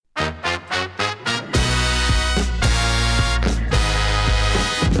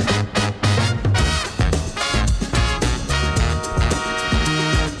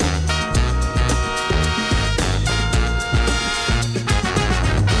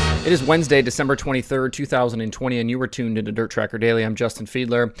It is Wednesday, December 23rd, 2020, and you were tuned into Dirt Tracker Daily. I'm Justin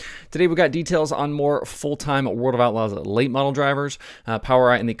Fiedler. Today we got details on more full-time World of Outlaws late model drivers.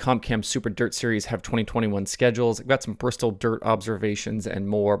 POWRi and the Comp Cam Super Dirt Series have 2021 schedules. We've got some Bristol dirt observations and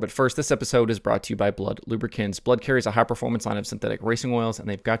more. But first, this episode is brought to you by Blood Lubricants. Blood carries a high-performance line of synthetic racing oils, and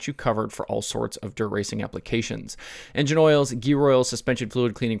they've got you covered for all sorts of dirt racing applications. Engine oils, gear oils, suspension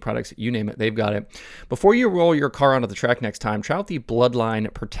fluid, cleaning products, you name it, they've got it. Before you roll your car onto the track next time, try out the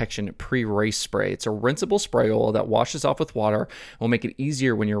Bloodline Protection pre-race spray. It's a rinsable spray oil that washes off with water and will make it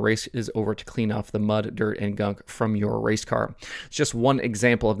easier when your race is over to clean off the mud, dirt, and gunk from your race car. It's just one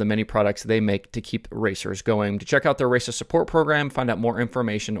example of the many products they make to keep racers going. To check out their racer support program, find out more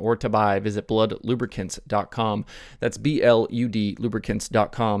information, or to buy, visit bloodlubricants.com. That's BLUD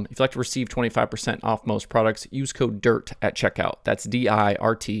lubricants.com. If you'd like to receive 25% off most products, use code DIRT at checkout. That's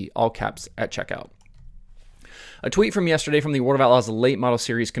DIRT, all caps, at checkout. A tweet from yesterday from the World of Outlaws late model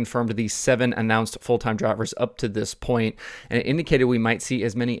series confirmed the 7 announced full-time drivers up to this point, and it indicated we might see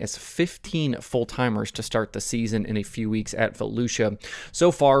as many as 15 full-timers to start the season in a few weeks at Volusia.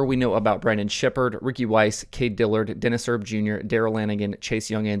 So far, we know about Brandon Shepard, Ricky Weiss, Cade Dillard, Dennis Erb Jr., Darrell Lanigan,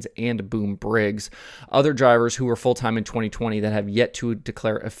 Chase Youngins, and Boom Briggs. Other drivers who were full-time in 2020 that have yet to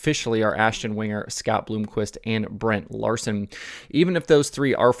declare officially are Ashton Winger, Scott Bloomquist, and Brent Larson. Even if those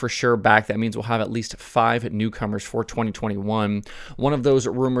 3 are for sure back, that means we'll have at least 5 newcomers for 2021. One of those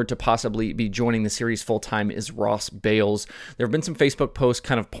rumored to possibly be joining the series full-time is Ross Bales. There have been some Facebook posts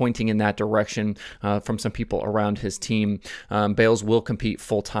kind of pointing in that direction from some people around his team. Bales will compete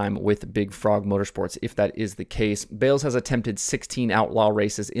full-time with Big Frog Motorsports if that is the case. Bales has attempted 16 outlaw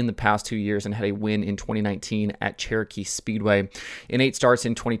races in the past 2 years and had a win in 2019 at Cherokee Speedway. In 8 starts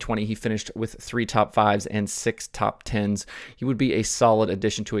in 2020, he finished with 3 top 5s and 6 top 10s. He would be a solid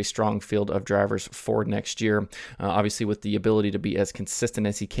addition to a strong field of drivers for next year. Obviously with the ability to be as consistent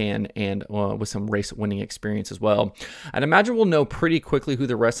as he can and with some race winning experience as well. I'd imagine we'll know pretty quickly who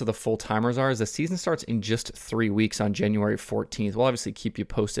the rest of the full-timers are as the season starts in just 3 weeks on January 14th. We'll obviously keep you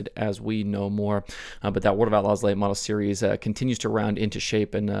posted as we know more, but that World of Outlaws late model series continues to round into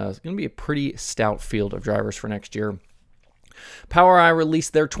shape, and it's going to be a pretty stout field of drivers for next year. POWRi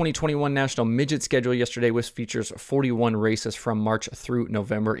released their 2021 National Midget schedule yesterday, which features 41 races from March through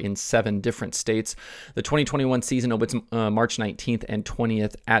November in 7 different states. The 2021 season opens March 19th and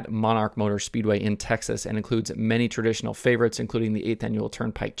 20th at Monarch Motor Speedway in Texas and includes many traditional favorites, including the 8th Annual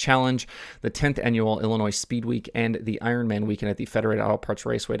Turnpike Challenge, the 10th Annual Illinois Speed Week, and the Ironman weekend at the Federated Auto Parts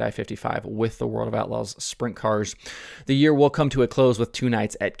Raceway at I-55 with the World of Outlaws sprint cars. The year will come to a close with 2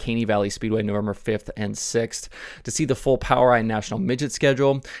 nights at Caney Valley Speedway November 5th and 6th. To see the full POWRi National Midget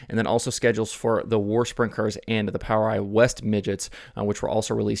schedule, and then also schedules for the War Sprint Cars and the POWRi West Midgets, which were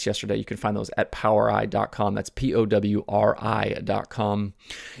also released yesterday. You can find those at POWRi.com. That's POWRI.com.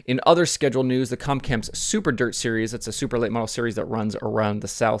 In other schedule news, the Comp Cam's Super Dirt Series, it's a super late model series that runs around the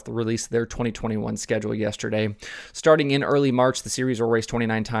South, released their 2021 schedule yesterday. Starting in early March, the series will race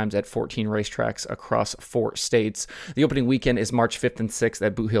 29 times at 14 racetracks across 4 states. The opening weekend is March 5th and 6th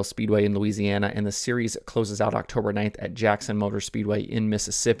at Boot Hill Speedway in Louisiana, and the series closes out October 9th at Jackson Motor Speedway in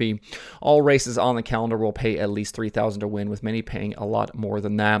Mississippi. All races on the calendar will pay at least $3,000 to win, with many paying a lot more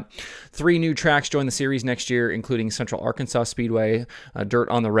than that. 3 new tracks join the series next year, including Central Arkansas Speedway, Dirt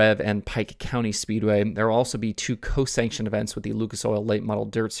on the Rev, and Pike County Speedway. There will also be 2 co-sanctioned events with the Lucas Oil Late Model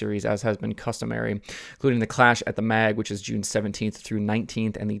Dirt Series, as has been customary, including the Clash at the Mag, which is June 17th through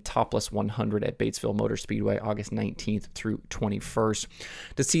 19th, and the Topless 100 at Batesville Motor Speedway, August 19th through 21st.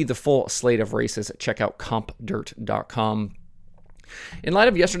 To see the full slate of races, check out compdirt.com. In light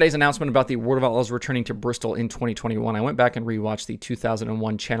of yesterday's announcement about the World of Outlaws returning to Bristol in 2021, I went back and rewatched the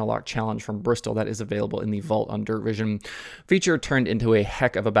 2001 Channel Lock Challenge from Bristol that is available in the vault on Dirt Vision. Feature turned into a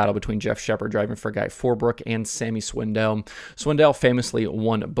heck of a battle between Jeff Shepard driving for Guy Forbrook and Sammy Swindell. Swindell famously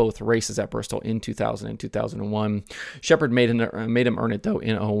won both races at Bristol in 2000 and 2001. Shepard made him earn it though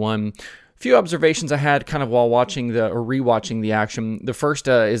in 2001. Few observations I had kind of while rewatching the action. The first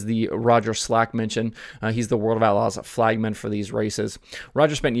is the Roger Slack mention. He's the World of Outlaws flagman for these races.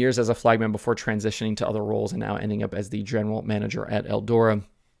 Roger spent years as a flagman before transitioning to other roles and now ending up as the general manager at Eldora.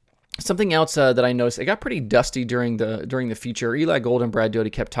 Something else that I noticed, it got pretty dusty during the feature. Eli Gold and Brad Doty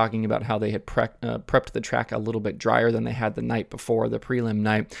kept talking about how they had prepped the track a little bit drier than they had the night before, the prelim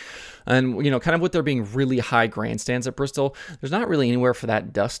night. And, kind of with there being really high grandstands at Bristol, there's not really anywhere for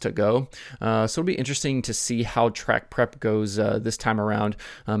that dust to go. So it'll be interesting to see how track prep goes this time around,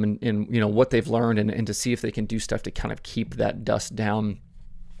 and what they've learned and to see if they can do stuff to kind of keep that dust down.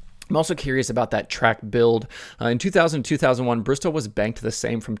 I'm also curious about that track build. In 2000 and 2001, Bristol was banked the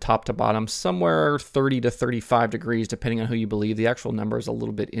same from top to bottom, somewhere 30 to 35 degrees, depending on who you believe. The actual number is a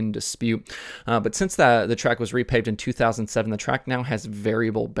little bit in dispute. But since the track was repaved in 2007, the track now has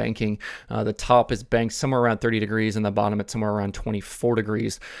variable banking. The top is banked somewhere around 30 degrees, and the bottom it's somewhere around 24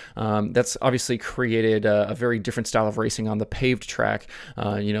 degrees. That's obviously created a very different style of racing on the paved track.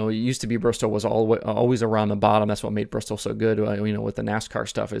 It used to be Bristol was always around the bottom. That's what made Bristol so good, with the NASCAR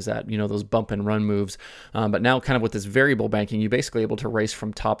stuff, is that those bump and run moves. But now kind of with this variable banking, you're basically able to race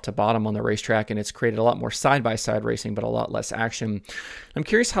from top to bottom on the racetrack, and it's created a lot more side-by-side racing, but a lot less action. I'm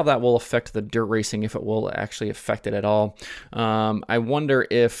curious how that will affect the dirt racing, if it will actually affect it at all. I wonder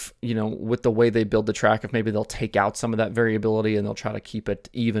if, with the way they build the track, if maybe they'll take out some of that variability and they'll try to keep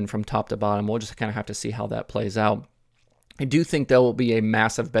it even from top to bottom. We'll just kind of have to see how that plays out. I do think there will be a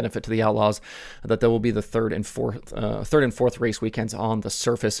massive benefit to the Outlaws that there will be the third and fourth race weekends on the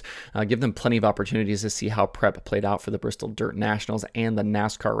surface. Give them plenty of opportunities to see how prep played out for the Bristol Dirt Nationals and the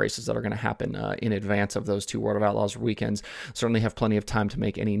NASCAR races that are going to happen in advance of those two World of Outlaws weekends. Certainly have plenty of time to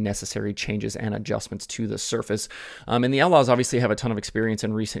make any necessary changes and adjustments to the surface. And the Outlaws obviously have a ton of experience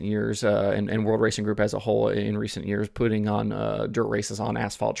in recent years, and World Racing Group as a whole in recent years, putting on dirt races on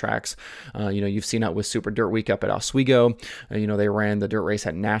asphalt tracks. You've seen that with Super Dirt Week up at Oswego. They ran the dirt race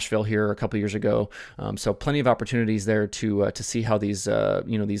at Nashville here a couple years ago. So plenty of opportunities there to see how these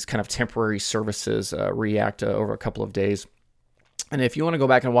kind of temporary services react over a couple of days. And if you want to go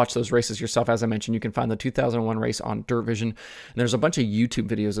back and watch those races yourself, as I mentioned, you can find the 2001 race on Dirt Vision. And there's a bunch of YouTube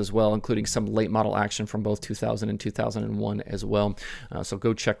videos as well, including some late model action from both 2000 and 2001 as well. So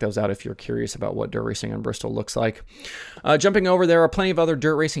go check those out if you're curious about what dirt racing in Bristol looks like. Jumping over, there are plenty of other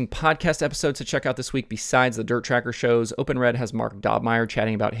dirt racing podcast episodes to check out this week besides the Dirt Tracker shows. Open Red has Mark Dobmeyer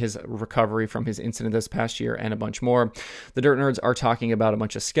chatting about his recovery from his incident this past year and a bunch more. The Dirt Nerds are talking about a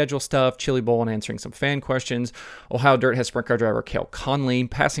bunch of schedule stuff, Chili Bowl, and answering some fan questions. Ohio Dirt has sprint car driver Cale Conley.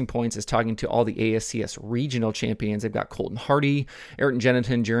 Passing Points is talking to all the ASCS regional champions. They've got Colton Hardy, Ayrton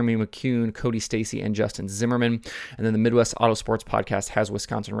Jennington, Jeremy McCune, Cody Stacy, and Justin Zimmerman. And then the Midwest Autosports podcast has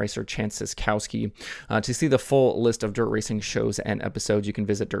Wisconsin racer Chance Siskowski. To see the full list of dirt racing shows and episodes, you can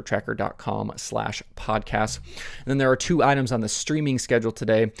visit dirttracker.com/podcast. And then there are two items on the streaming schedule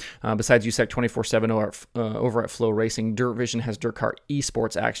today. Besides USAC 24/7 over at Flow Racing, Dirt Vision has Dirt Car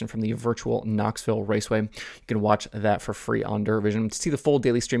esports action from the virtual Knoxville Raceway. You can watch that for free on Dirt Vision. To see the full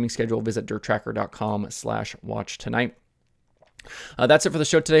daily streaming schedule, visit dirttracker.com/watch tonight. That's it for the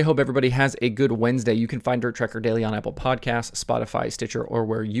show today. Hope everybody has a good Wednesday. You can find Dirt Tracker Daily on Apple Podcasts, Spotify, Stitcher, or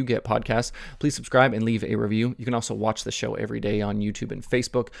where you get podcasts. Please subscribe and leave a review. You can also watch the show every day on YouTube and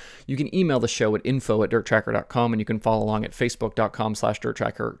Facebook. You can email the show at info@dirttracker.com, and you can follow along at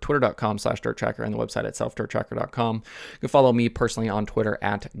facebook.com/dirttracker, twitter.com/dirttracker, and the website itself, dirttracker.com. You can follow me personally on Twitter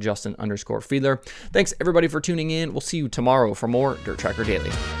at Justin_Fiedler. Thanks everybody for tuning in. We'll see you tomorrow for more Dirt Tracker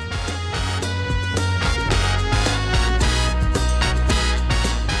Daily.